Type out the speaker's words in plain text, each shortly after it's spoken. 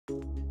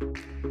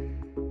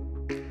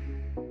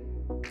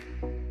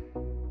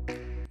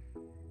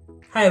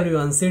Hi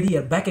everyone, Sid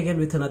here, back again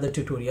with another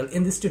tutorial.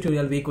 In this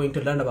tutorial we're going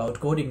to learn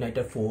about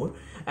CodeIgniter 4,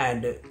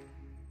 and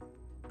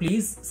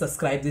please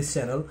subscribe this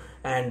channel,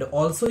 and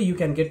also you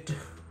can get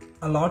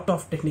a lot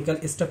of technical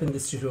stuff in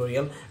this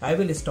tutorial. I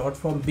will start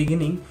from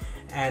beginning,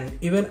 and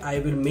even I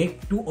will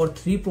make 2 or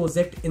 3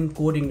 projects in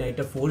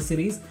CodeIgniter 4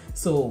 series.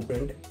 So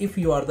if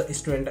you are the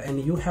student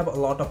and you have a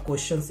lot of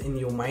questions in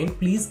your mind,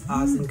 please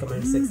ask in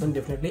comment section.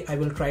 Definitely I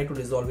will try to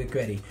resolve your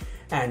query.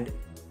 And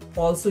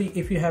also,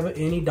 if you have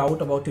any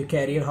doubt about your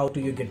career, how do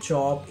you get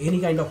job,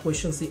 any kind of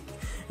questions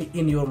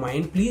in your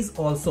mind, please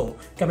also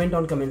comment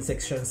on comment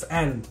sections,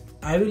 and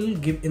I will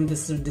give in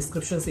this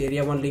descriptions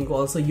area one link.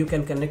 Also you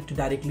can connect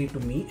directly to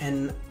me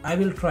and I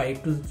will try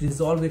to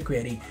resolve a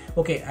query.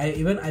 Okay,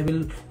 I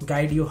will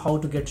guide you how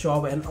to get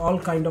job and all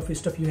kind of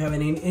stuff. You have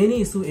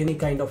any issue, any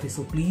kind of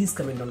issue, please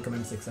comment on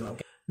comment section.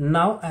 Okay,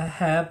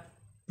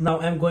 now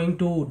I'm going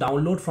to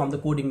download from the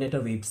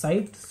CodeIgniter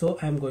website. So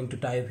I'm going to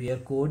type here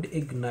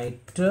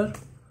CodeIgniter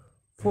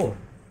 4.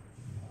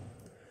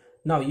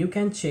 Now you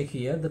can check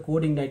here the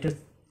CodeIgniter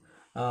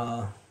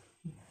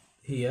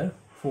here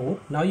 4.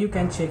 Now you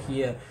can check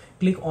here,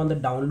 click on the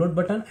download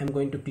button. I'm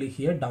going to click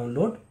here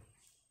download.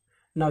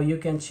 Now you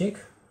can check,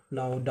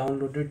 now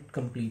downloaded,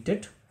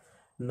 completed.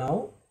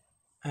 Now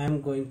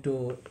I'm going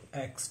to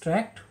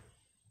extract.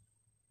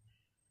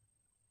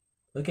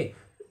 Okay,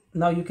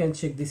 now you can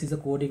check this is a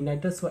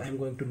CodeIgniter, so I'm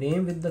going to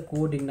name with the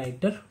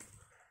CodeIgniter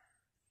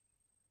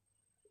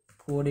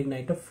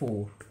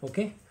 4.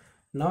 Okay,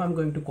 now I'm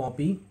going to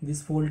copy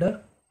this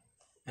folder,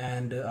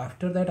 and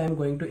after that I'm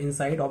going to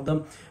inside of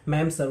the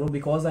MAMP server,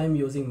 because I'm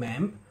using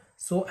MAMP,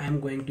 so I'm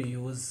going to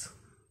use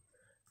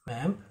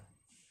MAMP.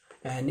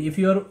 And if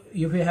you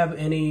have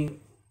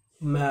any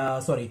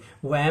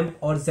WAMP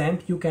or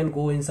XAMPP, you can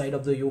go inside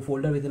of the U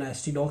folder within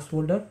htdocs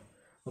folder.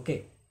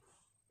 Okay,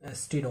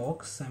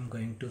 htdocs, I'm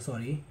going to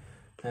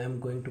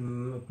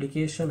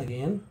application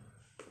again,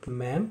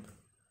 MAMP,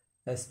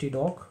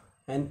 htdoc,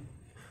 and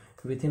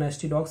within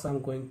htdocs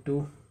I'm going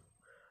to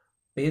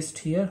paste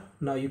here.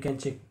 Now you can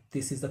check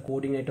this is the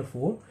CodeIgniter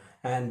 4,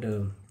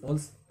 and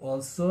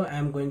also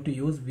I'm going to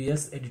use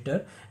VS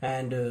editor.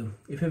 And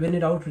if you have any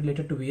doubt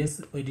related to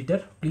VS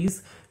editor,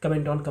 please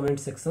comment on comment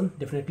section.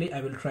 Definitely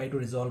I will try to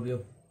resolve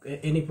your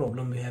any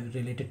problem you have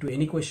related to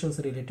any questions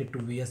related to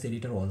VS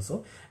editor.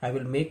 Also I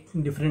will make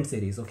different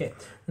series. Okay,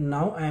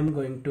 now I am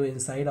going to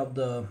inside of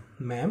the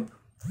MAMP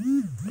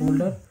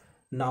folder.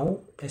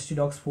 Now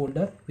htdocs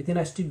folder, within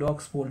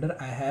htdocs folder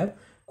I have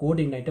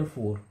CodeIgniter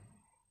 4.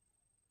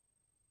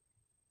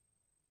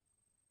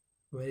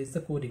 Where is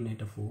the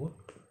CodeIgniter 4?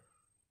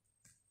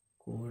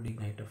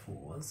 CodeIgniter 4,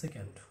 1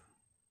 second.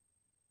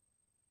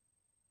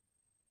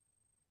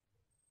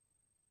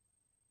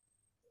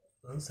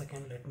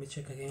 Let me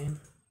check again.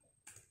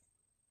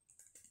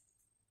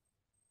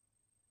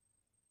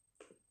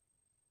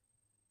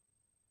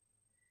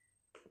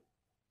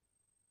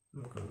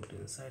 I'm going to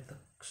inside the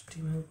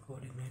HTML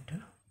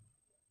CodeIgniter.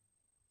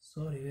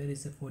 Sorry, where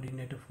is the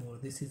CodeIgniter 4?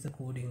 This is the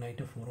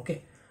CodeIgniter 4.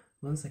 Okay,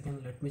 1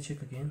 second, let me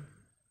check again.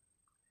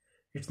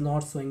 It's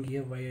not showing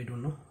here, why I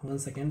don't know. 1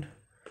 second.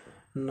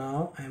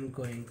 Now I'm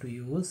going to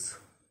use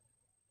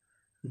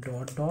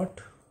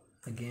dot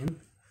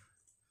again.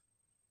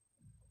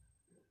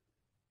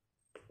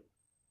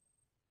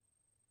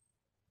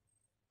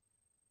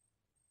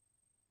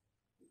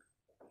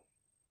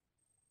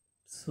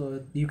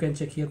 So you can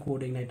check here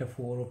CodeIgniter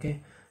 4.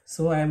 Okay,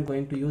 so I am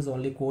going to use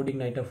only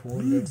CodeIgniter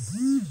 4. Let's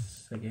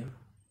again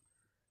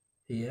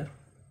here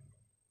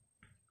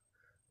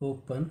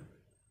open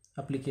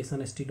application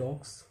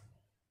htdocs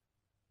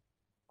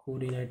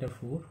CodeIgniter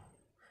 4.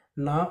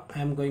 Now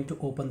I am going to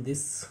open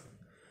this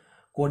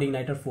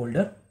CodeIgniter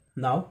folder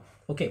now.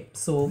 Okay,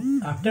 so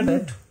after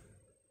that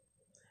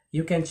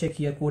you can check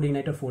here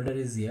CodeIgniter folder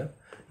is here.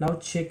 Now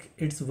check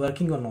it's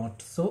working or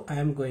not. So I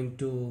am going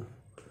to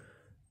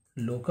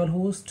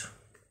localhost.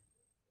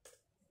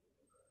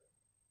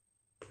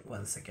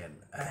 1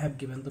 second, I have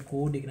given the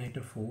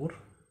CodeIgniter 4.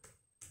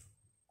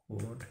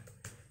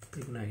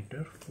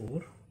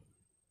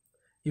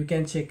 You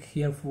can check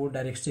here for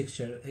direct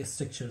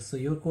structure. So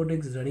your code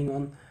is running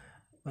on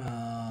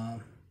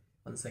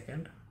 1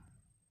 second,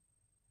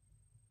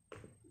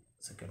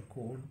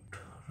 code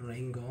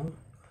running on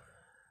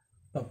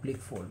public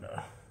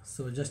folder.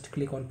 So just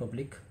click on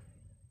public.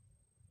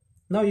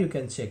 Now you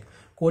can check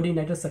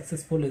CodeIgniter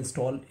successful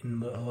install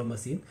in our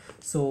machine.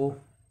 So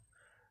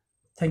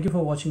thank you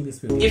for watching this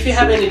video. If you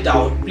have any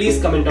doubt,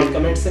 please comment on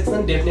comment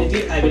section.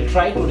 Definitely I will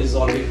try to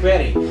resolve your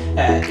query.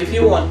 If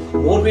you want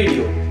more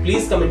video,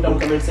 please comment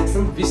on comment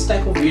section which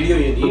type of video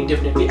you need.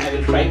 Definitely I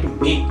will try to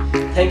make.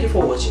 Thank you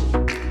for watching.